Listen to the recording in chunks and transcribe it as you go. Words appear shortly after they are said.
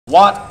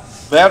What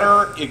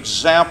better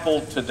example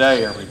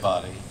today,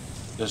 everybody,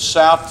 does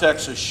South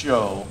Texas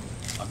show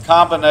a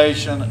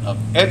combination of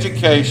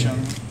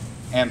education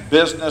and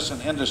business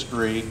and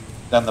industry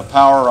than the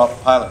Power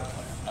Up pilot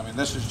plant? I mean,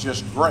 this is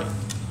just great.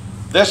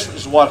 This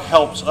is what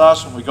helps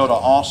us when we go to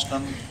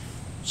Austin,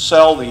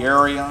 sell the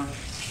area,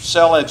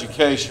 sell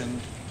education,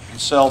 and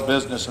sell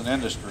business and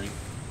industry.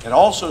 It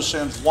also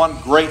sends one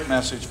great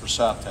message for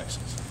South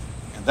Texas,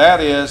 and that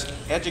is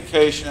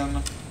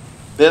education,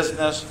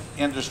 business,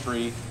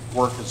 industry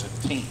work as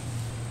a team.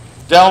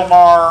 Del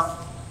Mar,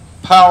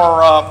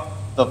 Power Up,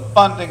 the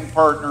funding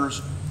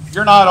partners,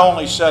 you're not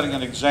only setting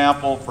an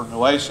example for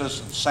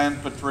Nueces and San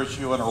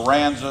Patricio and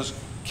Aransas,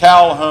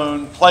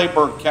 Calhoun,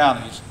 Clayburgh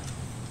counties,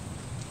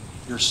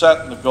 you're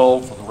setting the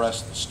goal for the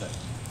rest of the state.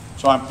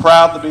 So I'm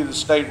proud to be the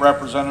state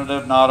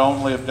representative not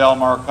only of Del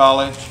Mar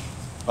College,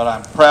 but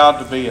I'm proud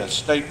to be a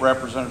state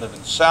representative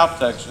in South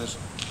Texas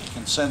that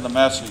can send the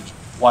message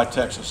why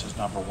Texas is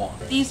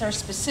 #1. These are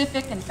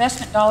specific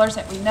investment dollars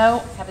that we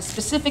know have a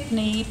specific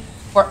need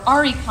for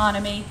our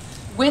economy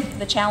with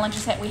the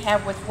challenges that we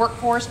have with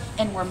workforce,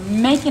 and we're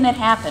making it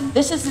happen.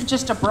 This isn't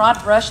just a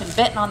broad brush and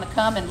betting on the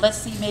come and let's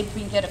see, maybe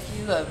we can get a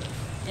few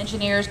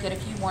engineers, get a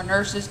few more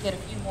nurses, get a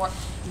few more.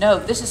 No,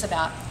 this is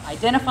about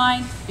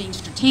identifying, being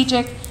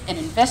strategic, and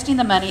investing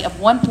the money of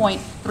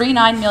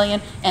 $1.39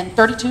 million and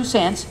 32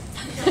 cents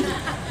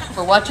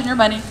for watching your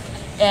money,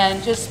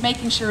 and just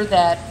making sure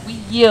that we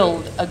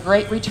yield a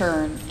great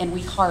return and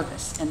we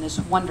harvest in this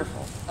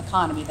wonderful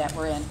economy that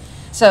we're in.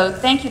 So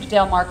thank you to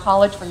Del Mar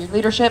College for your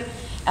leadership.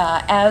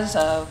 As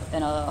a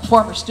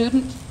former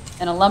student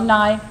and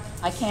alumni,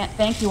 I can't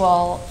thank you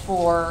all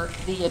for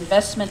the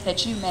investment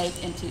that you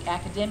make into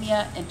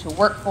academia, into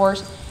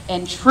workforce,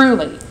 and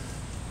truly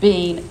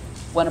being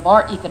one of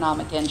our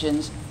economic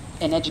engines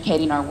in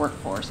educating our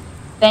workforce.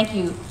 Thank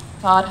you,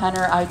 Todd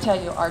Hunter. I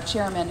tell you, our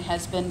chairman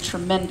has been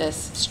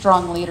tremendous,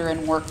 strong leader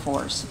in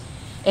workforce.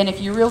 And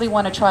if you really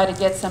want to try to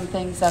get some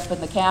things up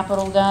in the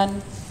Capitol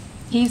done,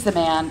 he's the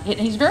man.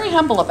 He's very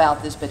humble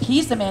about this, but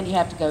he's the man you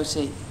have to go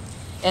see.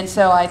 And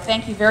so I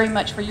thank you very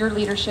much for your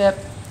leadership,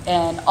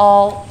 and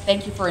all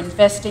thank you for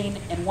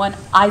investing in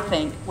I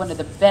think, one of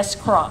the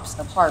best crops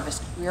of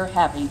harvest we're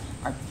having.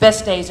 Our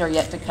best days are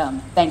yet to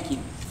come. Thank you.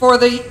 For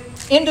the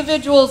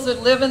individuals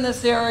that live in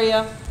this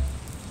area,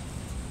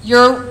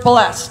 you're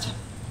blessed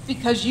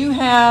because you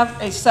have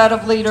a set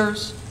of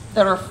leaders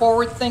that are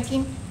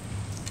forward-thinking,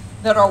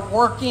 that are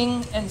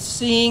working and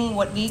seeing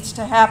what needs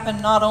to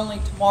happen not only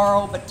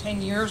tomorrow but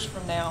 10 years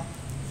from now.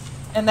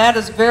 And that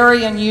is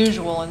very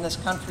unusual in this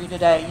country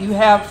today. You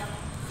have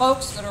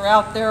folks that are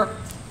out there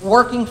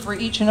working for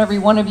each and every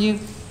one of you,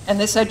 and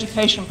this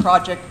education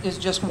project is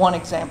just one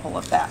example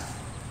of that.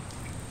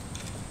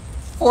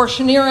 For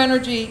Cheniere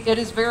Energy, it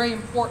is very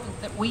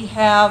important that we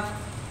have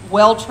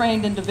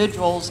well-trained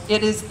individuals.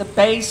 It is the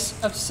base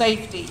of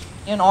safety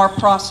in our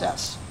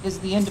process, is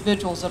the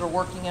individuals that are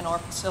working in our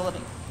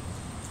facility.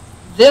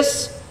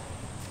 This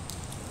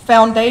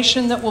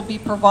foundation that will be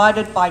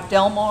provided by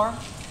Del Mar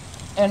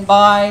and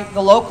by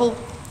the local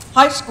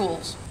high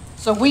schools.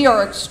 So we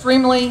are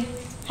extremely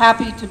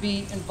happy to be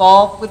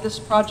involved with this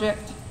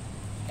project,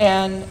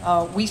 and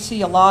we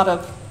see a lot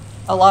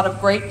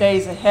of great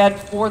days ahead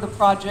for the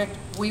project.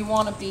 We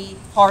want to be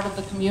part of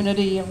the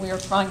community, and we are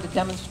trying to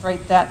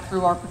demonstrate that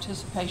through our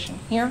participation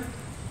here.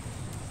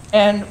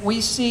 And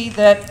we see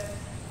that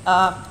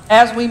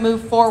as we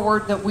move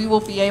forward, that we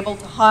will be able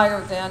to hire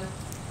then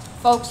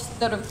folks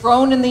that have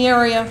grown in the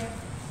area,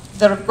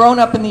 that have grown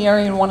up in the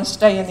area and want to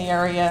stay in the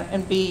area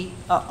and be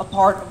a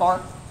part of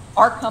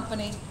our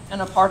company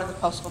and a part of the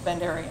Coastal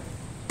Bend area.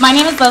 My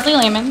name is Leslie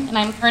Lehman, and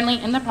I'm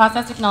currently in the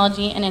Process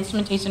Technology and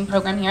Instrumentation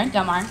program here at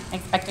Del Mar. I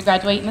expect to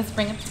graduate in the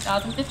spring of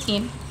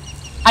 2015.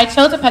 I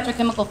chose the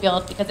petrochemical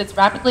field because it's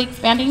rapidly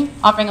expanding,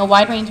 offering a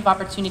wide range of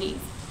opportunities.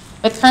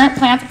 With current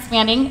plants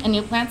expanding and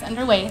new plants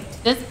underway,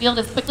 this field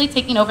is quickly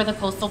taking over the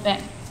Coastal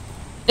Bend.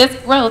 This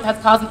growth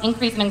has caused an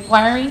increase in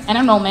inquiry and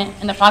enrollment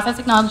in the Process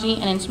Technology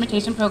and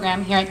Instrumentation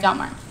program here at Del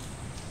Mar.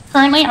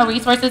 Currently, our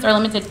resources are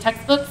limited to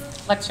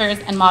textbooks, lectures,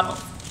 and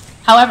models.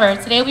 However,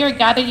 today we are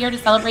gathered here to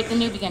celebrate the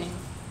new beginning.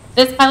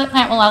 This pilot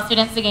plant will allow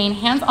students to gain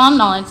hands-on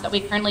knowledge that we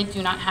currently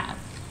do not have.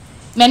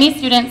 Many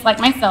students, like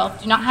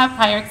myself, do not have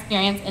prior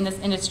experience in this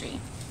industry.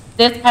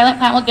 This pilot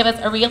plant will give us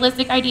a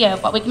realistic idea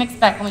of what we can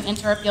expect when we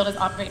enter our field as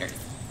operators.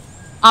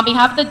 On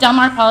behalf of the Del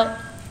Mar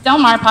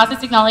Process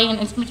Technology and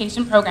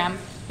Instrumentation program,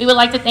 we would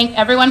like to thank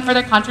everyone for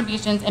their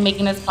contributions in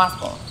making this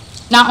possible,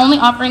 not only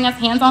offering us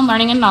hands-on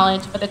learning and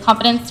knowledge, but the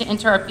confidence to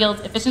enter our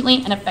fields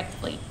efficiently and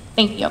effectively.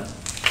 Thank you.